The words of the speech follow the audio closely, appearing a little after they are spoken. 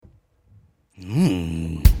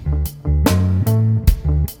Mm.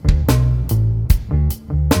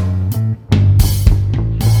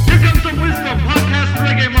 Here comes some wisdom. Podcast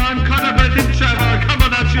reggae man, Connor Bennett Trevor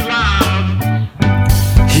coming at you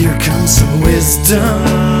loud. Here comes some wisdom,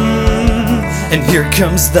 and here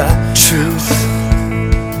comes the truth.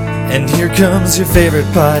 And here comes your favorite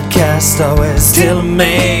podcast, always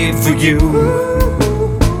tailor-made for you.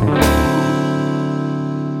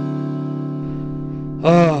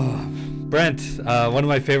 Oh, Brent, one of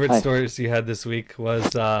my favorite Hi. stories you had this week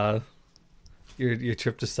was your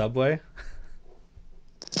trip to Subway.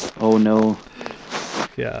 Oh no,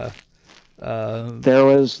 Yeah. there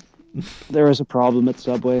was a problem at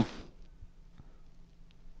Subway.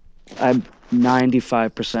 I'm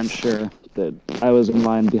 95% sure that I was in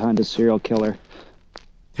line behind a serial killer.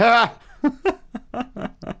 Ha! Is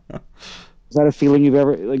that a feeling you've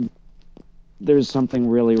ever like? There's something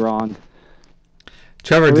really wrong.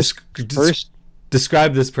 Trevor, First,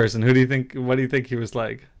 describe this person. Who do you think? What do you think he was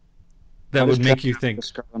like? That how does would make Trevor you think.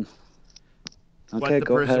 describe him? What Okay, the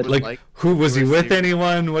go person ahead. was like? Who was he was with? he-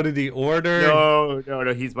 Anyone? What did he order?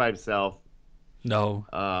 No, he's by himself. No.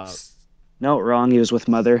 No, wrong. He was with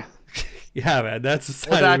mother. Yeah, man, that's a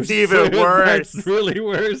sign Well, of- that's even worse. That's really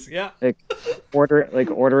worse. Yeah.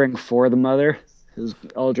 Ordering for the mother. His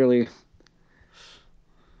elderly.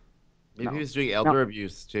 Maybe No. he was doing elder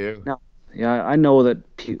abuse too. No. Yeah, I know that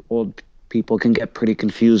old people can get pretty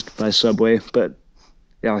confused by Subway, but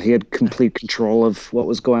yeah, he had complete control of what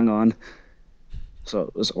was going on. So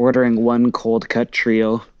it was ordering one cold cut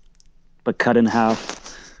trio, but cut in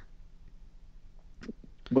half,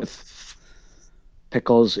 with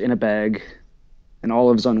pickles in a bag, and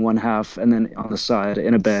olives on one half, and then on the side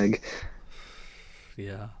in a bag,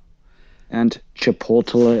 Yeah. and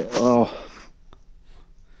chipotle. Oh,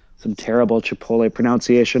 some terrible chipotle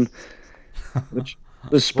pronunciation, which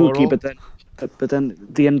was spooky. Chipotle? But then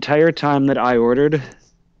the entire time that I ordered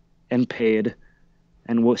and paid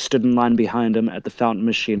and stood in line behind him at the fountain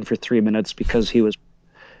machine for 3 minutes because he was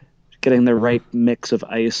getting the right mix of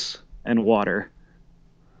ice and water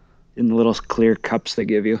in the little clear cups they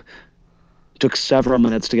give you. It took several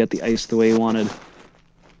minutes to get the ice the way he wanted.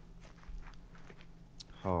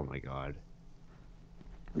 Oh my god.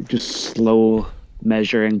 Just slow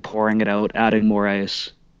measuring, pouring it out, adding more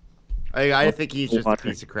ice. I think he's just a Water.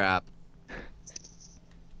 piece of crap.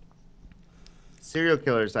 Serial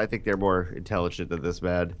killers, I think they're more intelligent than this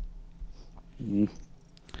man. Mm.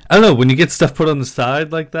 I don't know. When you get stuff put on the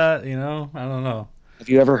side like that, I don't know. Have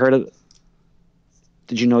you ever heard of?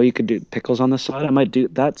 Did you know you could do pickles on the side? I might do.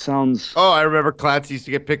 That sounds. Oh, I remember Clancy used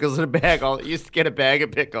to get pickles in a bag. He used to get a bag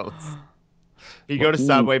of pickles. He'd go to Ooh.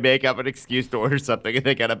 Subway, make up an excuse to order something, and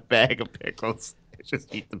they got a bag of pickles.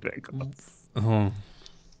 Just eat the pickles. Oh.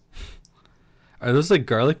 Are those like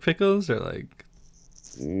garlic pickles or like?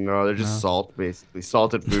 No, they're just No. salt, basically.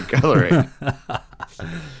 Salted food coloring.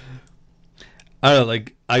 I don't know,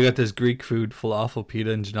 like I got this Greek food falafel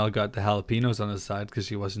pita and Janelle got the jalapenos on the side because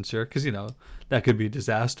she wasn't sure because that could be a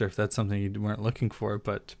disaster if that's something you weren't looking for,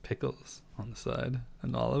 but pickles on the side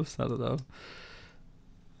and olives, I don't know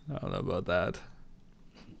about that.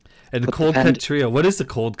 And the But cold cut depend- trio, what is the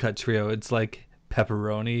cold cut trio? It's like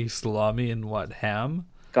pepperoni, salami, and what, ham?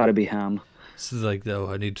 Gotta be ham. This is like, though,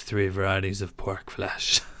 I need 3 varieties of pork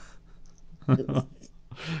flesh.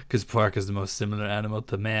 Because pork is the most similar animal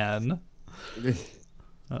to man. I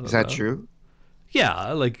don't Is that know. true?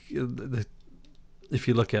 Yeah, like if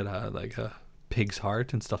you look at like a pig's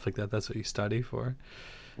heart and stuff like that, that's what you study for.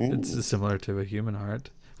 It's similar to a human heart.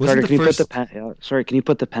 Carter, Wasn't can the you put first? the pen? Yeah, sorry, can you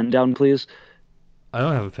put the pen down, please? I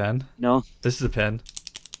don't have a pen. No. This is a pen.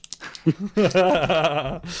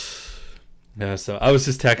 Yeah, so I was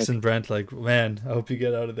just texting Brent like, man, I hope you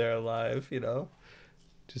get out of there alive.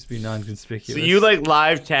 Just be non-conspicuous. So you like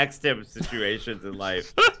live text him situations in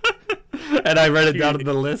life. And I read it down on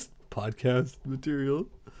the list. Podcast material.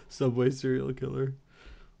 Subway serial killer.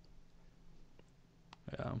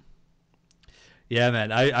 Yeah. Yeah,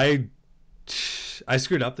 man. I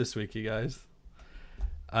screwed up this week, you guys.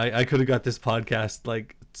 I could have got this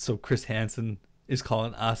podcast so Chris Hansen is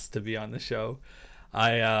calling us to be on the show.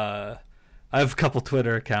 I have a couple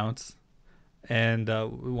Twitter accounts. And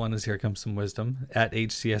one is Here Comes Some Wisdom at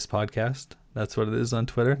HCS Podcast. That's what it is on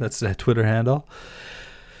Twitter. That's the Twitter handle.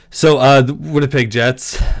 So the Winnipeg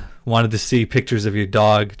Jets wanted to see pictures of your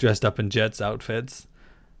dog dressed up in Jets outfits.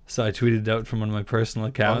 So I tweeted it out from one of my personal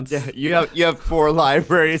accounts. Yeah, you have 4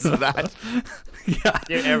 libraries of that. Yeah.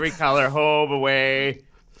 Get every color, home, away,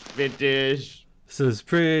 vintage. So it's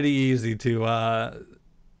pretty easy to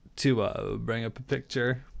bring up a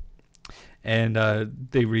picture. And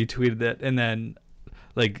they retweeted it. And then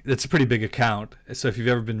like it's a pretty big account. So if you've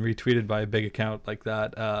ever been retweeted by a big account like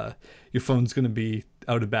that, your phone's going to be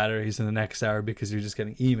out of batteries in the next hour because you're just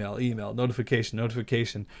getting email, notification.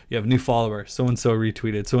 You have a new follower, so and so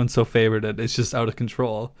retweeted, so and so favored it. It's just out of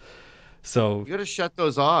control. So, You gotta shut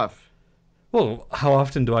those off. well, how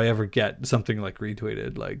often do I ever get something like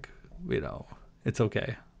retweeted? Like, it's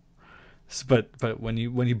okay. But when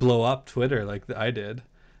you blow up Twitter like I did,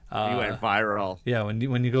 You went viral. yeah, when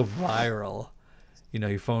you go viral,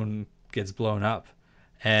 your phone gets blown up,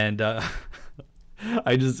 and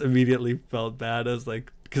I just immediately felt bad. I was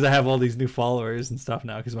like, because I have all these new followers and stuff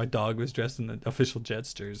now, because my dog was dressed in the official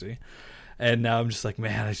Jets jersey, and now I'm just like,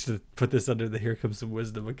 man, I should have put this under the Here Comes Some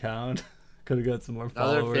Wisdom account. Could have got some more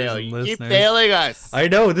Another followers fail. and You listeners. keep failing us. I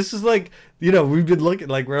know, this is like, we've been looking,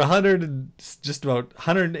 like, we're 100 and just about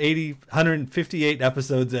 180, 158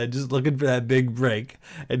 episodes in, just looking for that big break,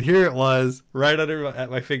 and here it was, right at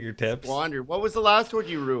my fingertips. Wander, what was the last one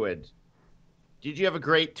you ruined? Did you have a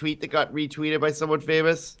great tweet that got retweeted by someone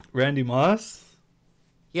famous? Randy Moss?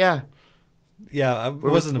 Yeah. Yeah, it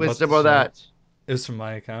What wasn't was about about that? It was from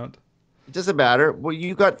my account. It doesn't matter. Well,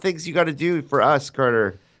 you got things you got to do for us,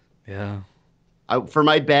 Carter. Yeah. For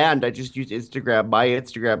my band, I just use Instagram. My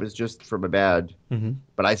Instagram is just for my band, Mm-hmm.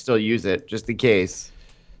 but I still use it just in case.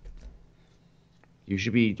 You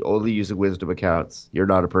should be only using Wisdom accounts. You're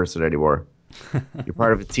not a person anymore. You're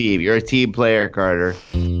part of a team. You're a team player, Carter.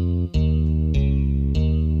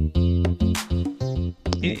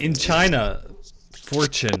 In China,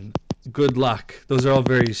 fortune, good luck, those are all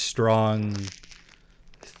very strong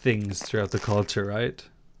things throughout the culture, right?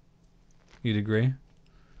 You'd agree?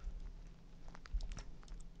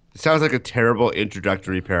 It sounds like a terrible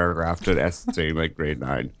introductory paragraph to an essay in like grade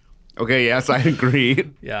 9. Okay, yes, I agree.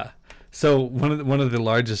 Yeah. So one of the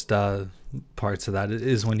largest parts of that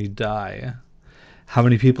is when you die. How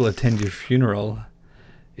many people attend your funeral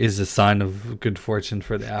is a sign of good fortune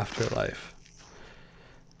for the afterlife.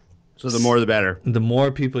 So the more the better. The more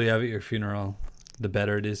people you have at your funeral, the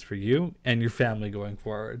better it is for you and your family going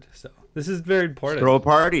forward. So this is very important. Throw a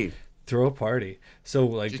party. Throw a party. So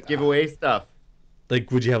like, Just give away stuff. like,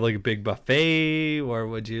 would you have like a big buffet, or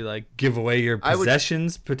would you like give away your I would-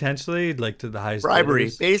 possessions potentially, like to the highest Bribery.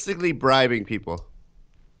 bidders? Basically bribing people.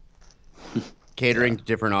 Catering to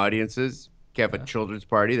different audiences. Have a children's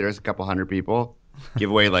party. There's a couple hundred people. Give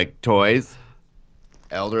away like toys.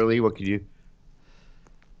 Elderly. What could you...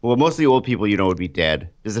 Well, mostly old people would be dead.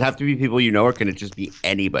 Does it have to be people you know, or can it just be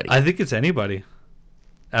anybody? I think it's anybody.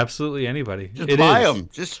 Absolutely anybody. Just It buy is. them.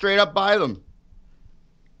 Just straight up buy them.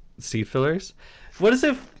 Seat fillers. What is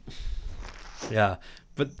it? Yeah,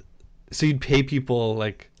 but so you'd pay people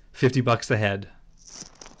like $50 a head.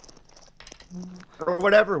 Or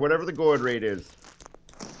whatever the going rate is.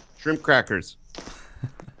 Shrimp crackers.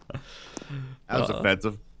 That was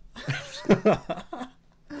offensive.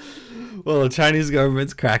 Well, the Chinese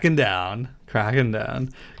government's cracking down,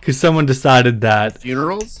 because someone decided that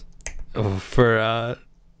Funerals? for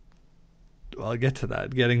well, I'll get to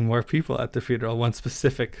that. Getting more people at the funeral one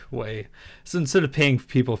specific way. So instead of paying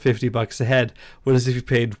people $50 a head, what is if you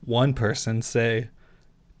paid one person, say,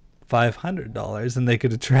 $500, and they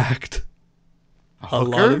could attract a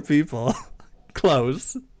lot hooker? of people?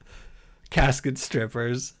 Close. Casket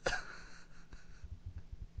strippers.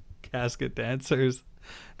 Casket dancers.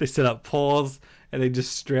 They set up poles and they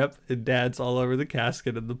just strip and dance all over the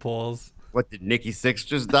casket and the poles. What, did Nikki Sixx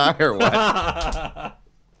just die or what?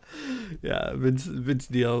 Yeah, Vince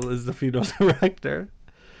Neil is the funeral director.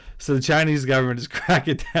 So the Chinese government is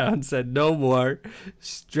cracking down, said no more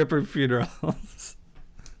stripper funerals.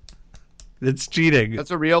 It's cheating.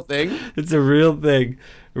 That's a real thing? It's a real thing.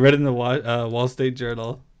 Read in the Wall Street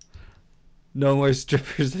Journal. No more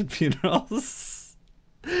strippers at funerals.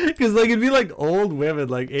 Because like it'd be like old women,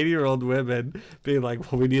 like 80-year-old women, being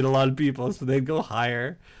like, "Well, we need a lot of people," so they'd go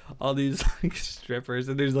hire all these like strippers,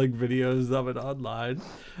 and there's like videos of it online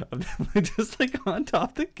of them like, just like on top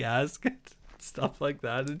of the casket, stuff like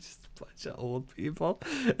that. It's just a bunch of old people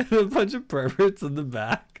and a bunch of perverts in the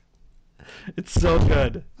back. It's so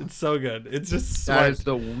good. It's so good. It's just That smart. is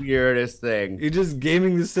the weirdest thing. You're just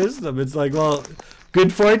gaming the system. It's like, well,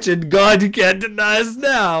 good fortune, God, you can't deny us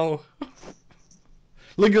now.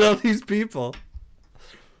 Look at all these people.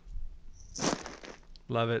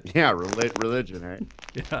 Love it. Yeah, religion, right?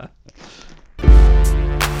 Yeah.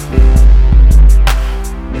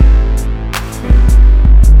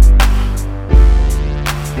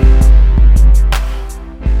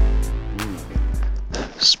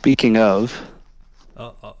 Speaking of,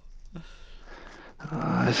 Uh-oh.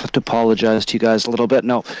 I have to apologize to you guys a little bit.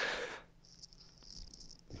 No.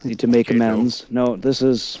 Need to make Okay, no. amends. No, this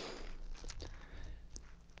is...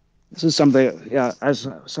 This is something, yeah, as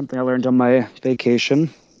something I learned on my vacation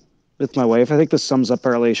with my wife. I think this sums up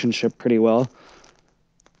our relationship pretty well.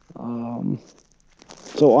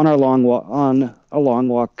 So on a long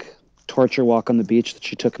walk, torture walk on the beach that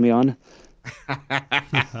she took me on,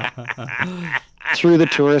 through the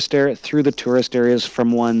tourist areas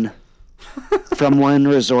from one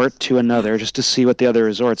resort to another, just to see what the other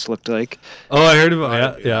resorts looked like. Oh, I heard about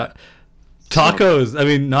Gotta yeah, do yeah. that. Tacos. I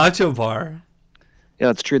mean, nacho bar. Yeah,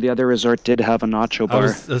 it's true. The other resort did have a nacho I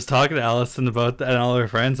bar. was talking to Allison about that and all her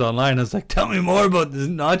friends online. I was like, tell me more about this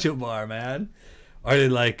nacho bar, man. Are they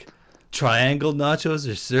like triangle nachos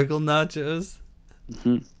or circle nachos?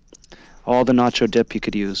 All the nacho dip you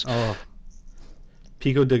could use. Oh,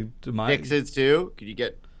 pico de mayo. Mixes too. Could you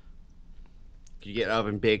get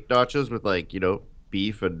oven baked nachos with like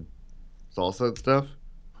beef and salsa and stuff?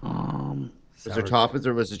 Was there toppings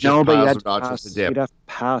or was it just No, but you piles had of to nachos pass, to dip? you'd have to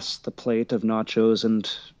pass the plate of nachos and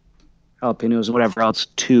jalapenos and whatever else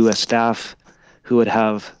to a staff who would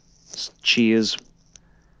have cheese,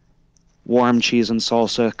 warm cheese and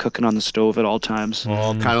salsa cooking on the stove at all times.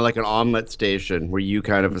 Well, kind of like an omelet station where you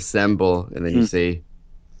kind of assemble and then you say,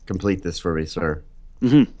 "Complete this for me, sir."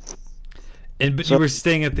 But you were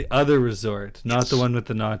staying at the other resort, not the one with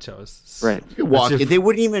the nachos. Right. You could walk your in, they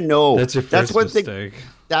wouldn't even know. That's your first one thing. mistake.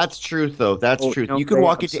 That's truth, though. That's Oh, truth. no, You can they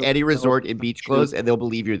walk into any absolutely resort know. in beach clothes and they'll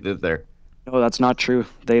believe you live there. No, that's not true.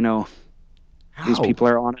 They know. These How? people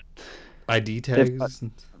are on it. ID tags.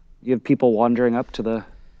 You have people wandering up to the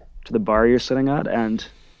bar you're sitting at, and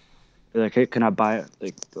they're like, "Hey, can I buy it?"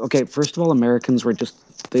 Like, okay, first of all, Americans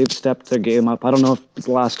they've stepped their game up. I don't know if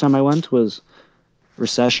the last time I went was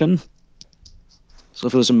recession, so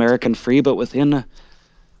if it was American free, but within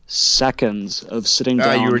seconds of sitting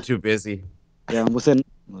down, You were too busy. yeah,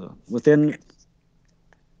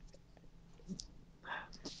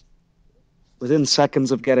 within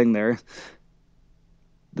seconds of getting there,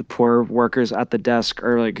 the poor workers at the desk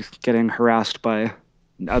are like getting harassed by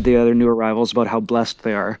the other new arrivals about how blessed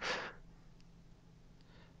they are.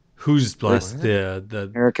 Who's blessed? The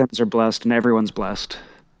Americans are blessed and everyone's blessed.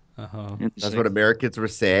 uh-huh. And it's That's like, what Americans were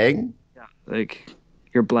saying. like,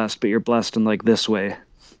 you're blessed, but you're blessed in like this way,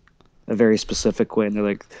 a very specific way. And they're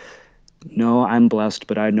like, no, I'm blessed,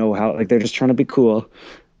 but I know how. Like, they're just trying to be cool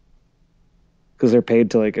because they're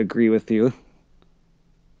paid to like agree with you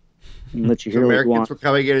and let you So hear what you Americans want. were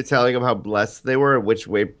coming in and telling them how blessed they were, which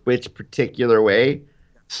particular way.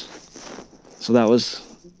 So that was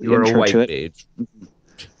the You were a intro white to it. page.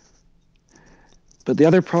 But the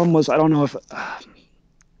other problem was, I don't know if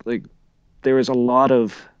like there was a lot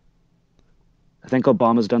of. I think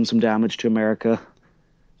Obama's done some damage to America.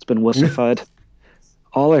 It's been wussified.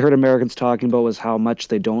 All I heard Americans talking about was how much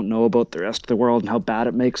they don't know about the rest of the world and how bad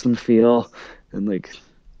it makes them feel, and like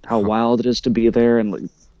how wild it is to be there. And like,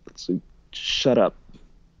 it's like, shut up.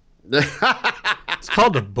 It's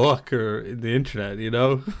called a book or the internet, you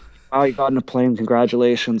know? Oh, you got in a plane.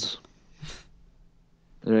 Congratulations.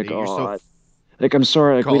 They're like, You're oh, so like I'm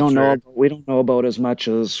sorry, like cultured. we don't know about as much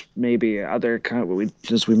as maybe other kind of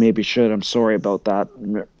we maybe should. I'm sorry about that.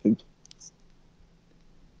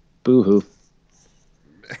 Boo-hoo.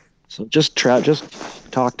 So just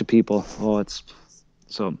talk to people.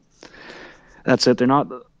 So that's it. They're not.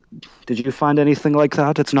 Did you find anything like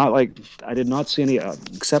that? It's not like I did not see any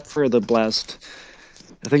except for the blessed.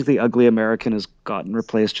 I think the ugly American has gotten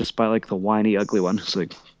replaced just by like the whiny ugly one. It's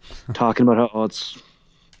like talking about how it's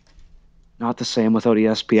not the same without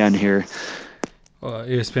ESPN here.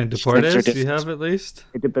 ESPN Thanks for Deportes, this. you have at least?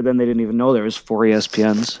 But then they didn't even know there was 4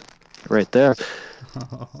 ESPNs right there.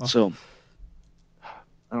 So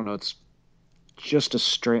I don't know. It's just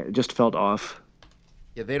just felt off.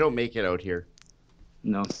 Yeah, they don't make it out here.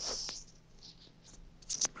 No.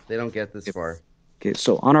 They don't get this far. Okay,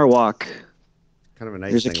 so on our walk, Kind of a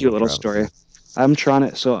nice here's a thing cute about little traveling. story. I'm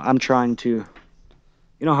trying to, you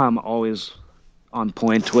know how I'm always on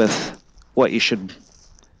point with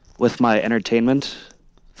with my entertainment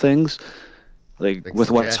things, like Like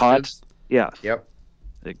with what's hot. suggestions? Yeah, Yep.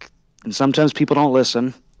 like, and sometimes people don't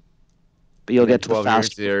listen, but you'll And then get to the 12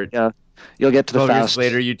 fast. years later, Yeah, you'll get to the 12 years fast.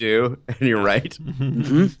 later you do, and you're right.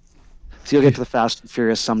 hmm So you'll get to the Fast and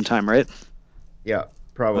Furious sometime, right? Yeah,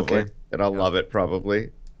 probably. Okay. And I'll love it,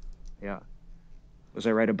 probably. Yeah. Was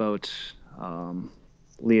I right about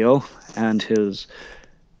Leo and his?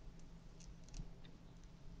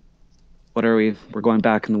 What are we? We're going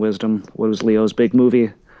back in the wisdom. What was Leo's big movie?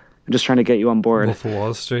 I'm just trying to get you on board. Wolf of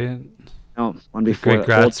Wall Street. No, one before Great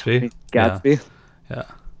that, Old Gatsby. Timey Gatsby. Yeah.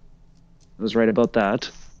 I was right about that.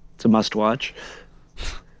 It's a must-watch.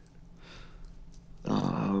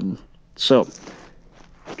 So,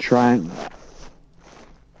 trying.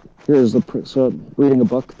 Here's so reading a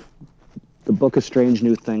book. The Book of Strange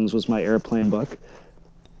New Things was my airplane book.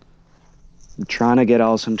 I'm trying to get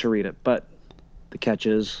Allison to read it, but the catch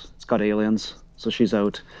is it's got aliens, so she's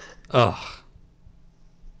out. Oh,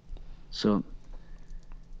 So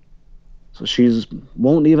she's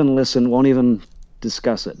won't even listen, won't even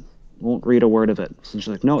discuss it, won't read a word of it. So she's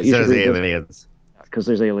like, no, He you should says read it aliens. because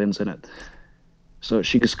there's aliens in it. So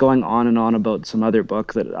she's going on and on about some other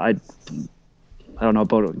book that I don't know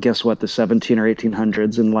about. Guess what? The 17 or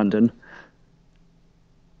 1800s in London,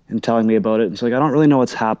 and telling me about it. And it's like I don't really know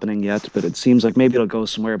what's happening yet, but it seems like maybe it'll go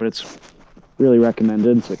somewhere. But it's really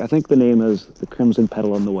recommended. It's like I think the name is The Crimson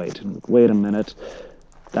Petal and the White. And like, wait a minute,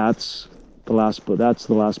 that's the last book. That's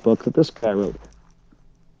the last book that this guy wrote.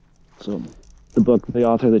 So the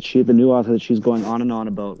new author that she's going on and on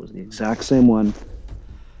about was the exact same one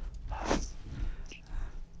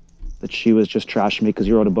that she was just trashing me because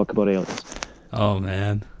he wrote a book about aliens. oh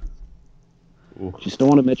man. She still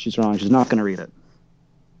won't admit she's wrong. She's not going to read it.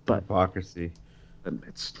 But Hypocrisy.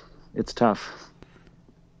 it's tough.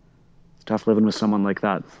 It's tough living with someone like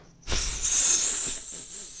that.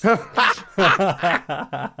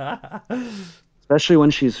 Especially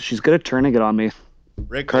when she's good at turning it on me.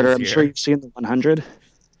 Rick Carter, I'm here. sure you've seen the 100.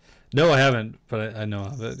 No, I haven't, but I know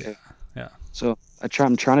of it. Okay. Yeah. So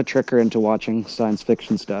I'm trying to trick her into watching science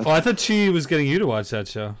fiction stuff. Oh, I thought she was getting you to watch that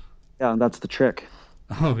show. Yeah, that's the trick.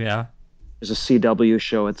 Oh yeah. There's a CW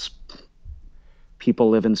show. It's people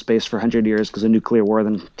live in space for 100 years because of nuclear war.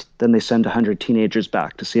 Then they send 100 teenagers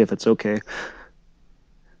back to see if it's okay.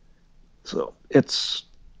 So it's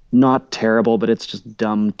not terrible, but it's just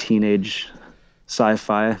dumb teenage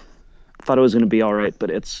sci-fi. Thought it was going to be all right,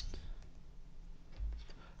 but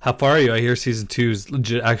How far are you? I hear season 2 is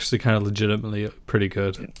actually kind of legitimately pretty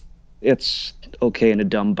good. it's okay in a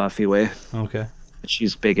dumb Buffy way. Okay.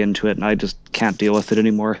 She's big into it, and I just can't deal with it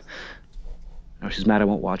anymore. Now she's mad I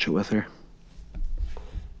won't watch it with her.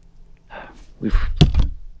 We've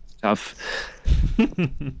tough.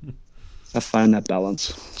 I find that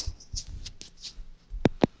balance.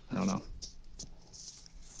 I don't know.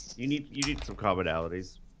 You need some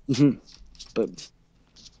commonalities. But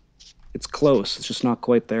it's close. It's just not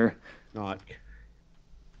quite there. Not.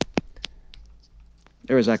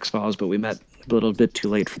 There was X-Files, but we met a little bit too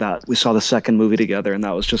late for that. We saw the second movie together, and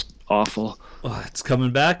that was just awful. Oh, it's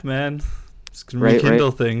coming back, man. It's gonna Right,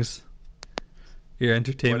 rekindle things. Your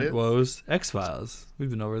entertainment What woes. X-Files. We've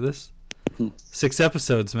been over this. Hmm. 6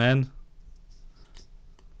 episodes, man.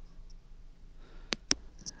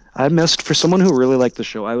 I missed, for someone who really liked the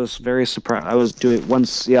show, I was very surprised. I was doing,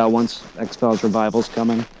 once X-Files Revival's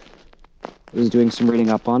coming, I was doing some reading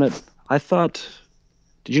up on it. I thought,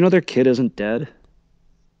 did you know their kid isn't dead?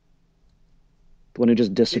 The one who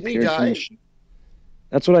just disappeared from the die? show?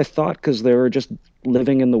 That's what I thought, because they were just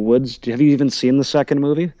living in the woods. Have you even seen the second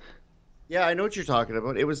movie? Yeah, I know what you're talking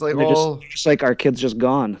about. It was like They're all. just like, our kid's just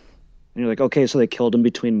gone. And you're like, okay, so they killed him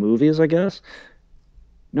between movies, I guess?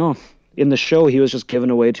 No. In the show, he was just given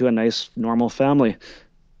away to a nice, normal family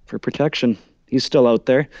for protection. He's still out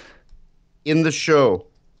there. In the show.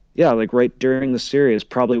 Yeah, like right during the series,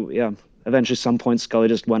 probably, yeah. Eventually, some point, Scully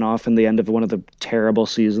just went off in the end of one of the terrible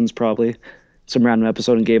seasons, probably. Some random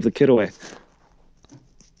episode and gave the kid away.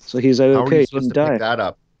 So he's like, How are okay, you he supposed didn't to die. pick that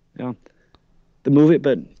up? The movie,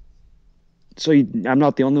 but so I'm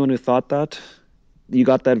not the only one who thought that. You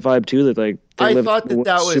got that vibe too, that like they I live thought in the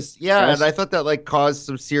that woods was super yeah, fast. and I thought that like caused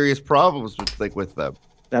some serious problems with them.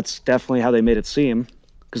 That's definitely how they made it seem,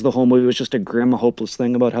 because the whole movie was just a grim, hopeless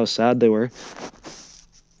thing about how sad they were.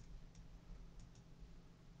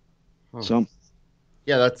 Huh. So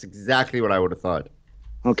Yeah, that's exactly what I would have thought.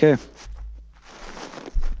 okay,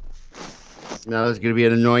 Now there's gonna be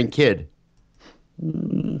an annoying kid.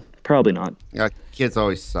 probably not. Yeah, kids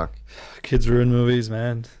always suck. Kids ruin movies,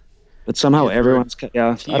 man. But somehow Yeah, everyone's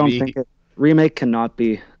yeah. I don't TV. think remake cannot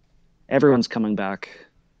be. Everyone's coming back.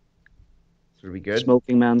 It's gonna be good.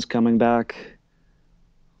 Smoking Man's coming back.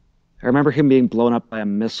 I remember him being blown up by a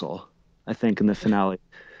missile, I think, in the finale.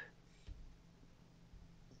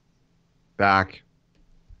 Back.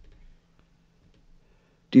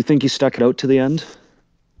 Do you think he stuck it out to the end?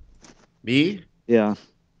 Me? Yeah.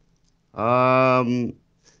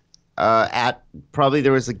 At probably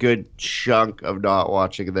there was a good chunk of not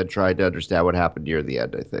watching and then trying to understand what happened near the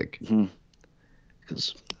end, I think.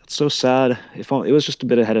 Because it's so sad. If only, it was just a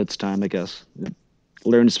bit ahead of its time, I guess. It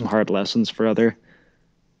learned some hard lessons for other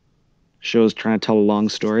shows trying to tell a long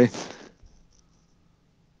story.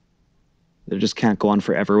 They just can't go on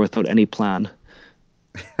forever without any plan.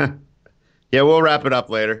 Yeah, we'll wrap it up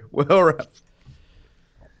later. We'll wrap.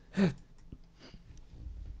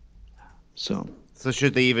 So So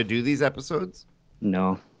should they even do these episodes?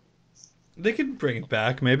 No. They could bring it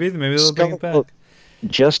back. Maybe they'll bring it Scully- back.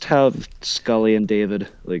 Just have Scully and David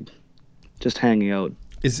just hanging out.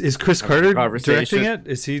 Is Chris Having a Carter conversation.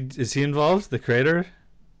 directing it? Is he involved? The creator?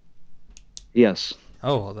 Yes.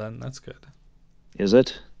 Oh well, then that's good. Is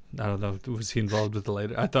it? I don't know. Was he involved with the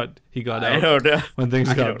later? I thought he got I out don't know. when things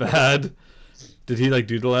I got don't know. bad. Did he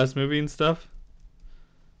do the last movie and stuff?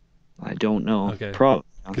 I don't know. Okay. Probably.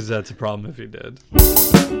 Because that's a problem if he did.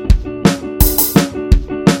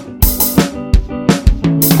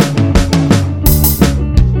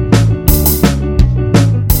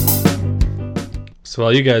 So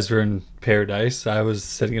while you guys were in paradise, I was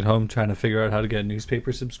sitting at home trying to figure out how to get a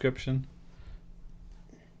newspaper subscription.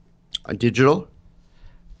 On digital?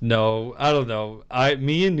 No, I don't know.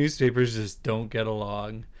 Me and newspapers just don't get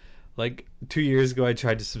along. 2 years ago, I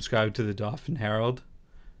tried to subscribe to the Dauphin Herald.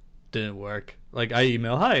 Didn't work. I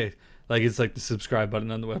email, hi. It's the subscribe button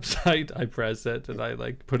on the website. I press it and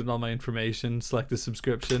I put in all my information, select the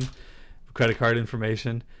subscription, credit card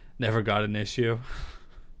information. Never got an issue.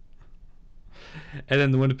 And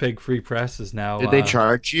then the Winnipeg Free Press is now. Did they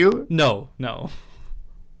charge you? No.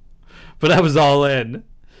 But I was all in.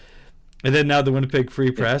 And then now the Winnipeg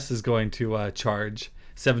Free Press is going to charge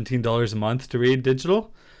 $17 a month to read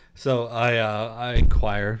digital. So I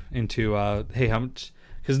inquire into hey, how much?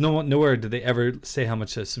 Because nowhere do they ever say how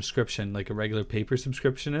much a subscription, a regular paper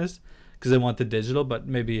subscription, is. Because they want the digital, but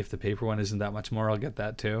maybe if the paper one isn't that much more, I'll get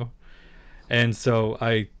that too. And so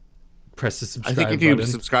I press the I subscribe think if you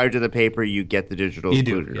button. subscribe to the paper, you get the digital You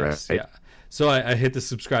do, included, yes, right? yeah. So I hit the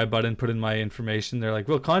subscribe button, put in my information. They're like,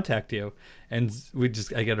 we'll contact you. And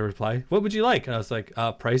I get a reply. What would you like? And I was like,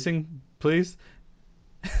 pricing, please.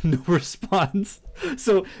 No response.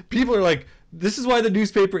 So people are like, this is why the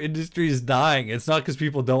newspaper industry is dying. It's not because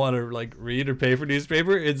people don't want to read or pay for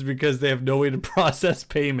newspaper. It's because they have no way to process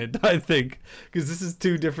payment, I think. Because this is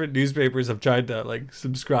two different newspapers I've tried to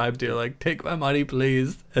subscribe to. Take my money,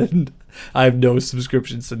 please. And I have no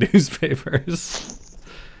subscriptions to newspapers.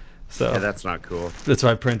 So Yeah, that's not cool. that's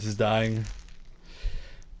why print is dying.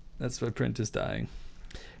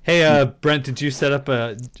 Hey, Brent, did you set up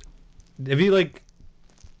have you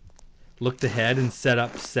looked ahead and set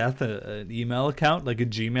up Seth an email account, a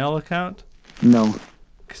Gmail account? No.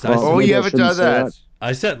 'Cause Oh, maybe you I haven't shouldn't done say that. that.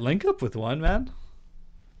 I set Link up with one, man.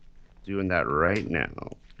 Doing that right now.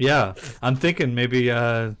 Yeah, I'm thinking maybe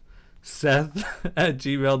Seth at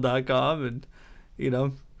gmail.com and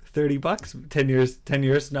 $30, 10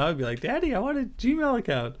 years from now, I'd be like, Daddy, I want a Gmail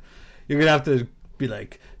account. You're gonna have to be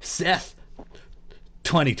like, Seth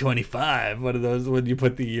 2025, one of those when you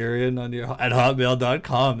put the year in on at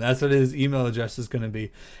hotmail.com. That's what his email address is gonna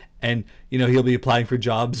be. And he'll be applying for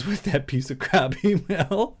jobs with that piece of crap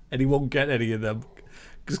email, and he won't get any of them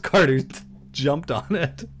because Carter jumped on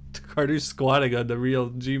it. Carter's squatting on the real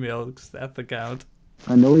Gmail Seth account.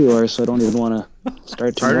 I know you are, so I don't even want to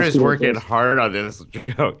start to. Carter's working hard on this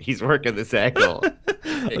joke. He's working this angle.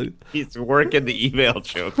 He's working the email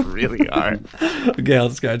joke really hard. Okay, I'll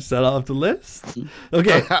scratch that off the list.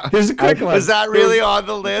 Okay, here's a quick one. Was that really on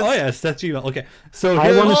the list? Oh yeah, Seth Gmail. Okay, so I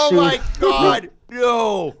here's wanna Oh see- my god,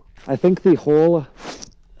 no! I think the whole.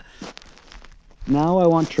 Now I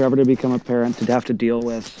want Trevor to become a parent to have to deal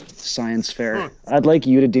with science fair. I'd like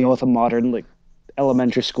you to deal with a modern,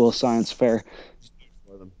 elementary school science fair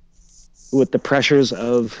with the pressures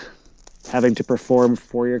of having to perform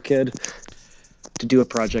for your kid, to do a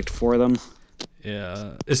project for them,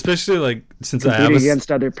 yeah, especially since I competing have against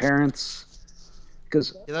other parents.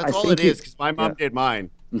 Because Yeah, that's all it is, because my mom did mine.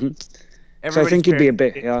 So I think you'd be a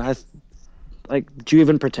bit. Yeah, do you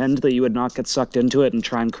even pretend that you would not get sucked into it and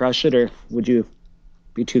try and crush it, or would you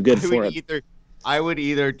be too good for it? I would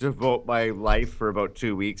either devote my life for about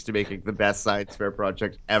 2 weeks to making the best science fair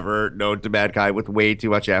project ever known to mankind with way too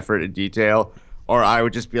much effort and detail, or I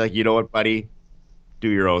would just be like, you know what, buddy, do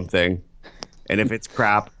your own thing, and if it's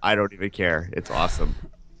crap, I don't even care. It's awesome,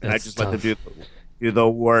 and That's I just let tough. them do the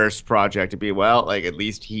worst project and be at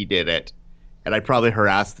least he did it, and I'd probably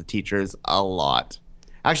harass the teachers a lot.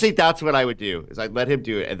 Actually, that's what I would do, is I'd let him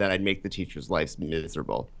do it, and then I'd make the teachers' lives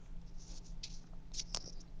miserable.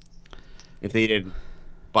 If they didn't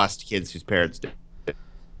bust kids whose parents did.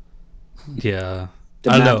 Yeah,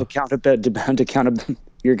 I don't know. Demand accountability.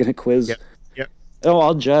 You're gonna quiz. Yep. Oh,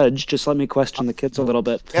 I'll judge. Just let me question the kids a little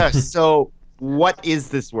bit. Yeah, so what is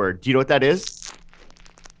this word? Do you know what that is?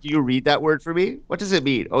 Do you read that word for me? What does it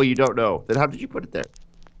mean? Oh, you don't know. Then how did you put it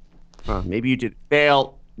there? Maybe you did.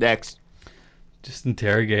 Fail. Next. Just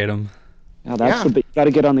interrogate him. Now that's Yeah. the bit you got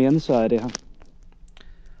to get on the inside. Yeah.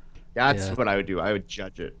 That's Yeah. what I would do. I would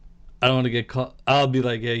judge it. I don't want to get caught. I'll be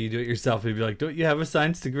like, yeah, you do it yourself. He'd be like, don't you have a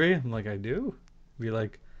science degree? I'm like, I do. He'd be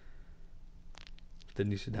like, then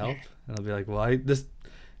you should help. And I'll be like, well, this.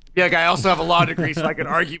 Yeah, I also have a law degree, so I can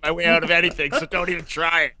argue my way out of anything. So don't even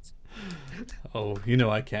try it. Oh, you know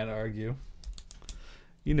I can't argue.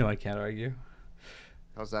 You know I can't argue.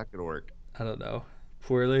 How's that gonna work? I don't know.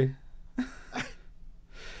 Poorly.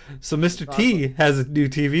 So Mr. T has a new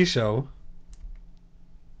TV show.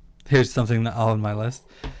 Here's something that on my list.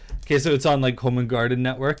 Okay, so it's on like Home and Garden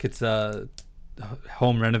Network. It's a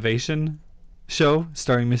home renovation show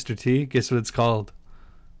starring Mr. T. Guess what it's called?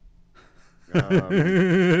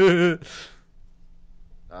 The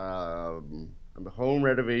home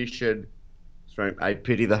renovation. Sorry, I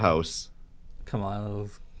pity the house. Come on, that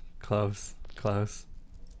was close. Close.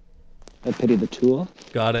 I pity the tool.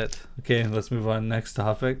 Got it. Okay, let's move on. Next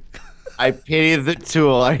topic. I pity the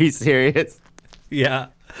tool. Are you serious? Yeah.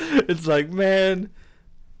 It's like, man,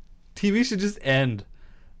 TV should just end.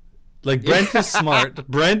 Like, Brent is smart.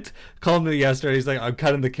 Brent called me yesterday. He's like, I'm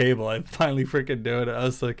cutting the cable. I'm finally freaking doing it. I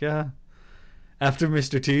was like, yeah. After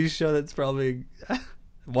Mr. T's show, that's probably...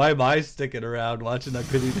 Why am I sticking around watching that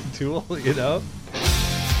pity the tool, you know?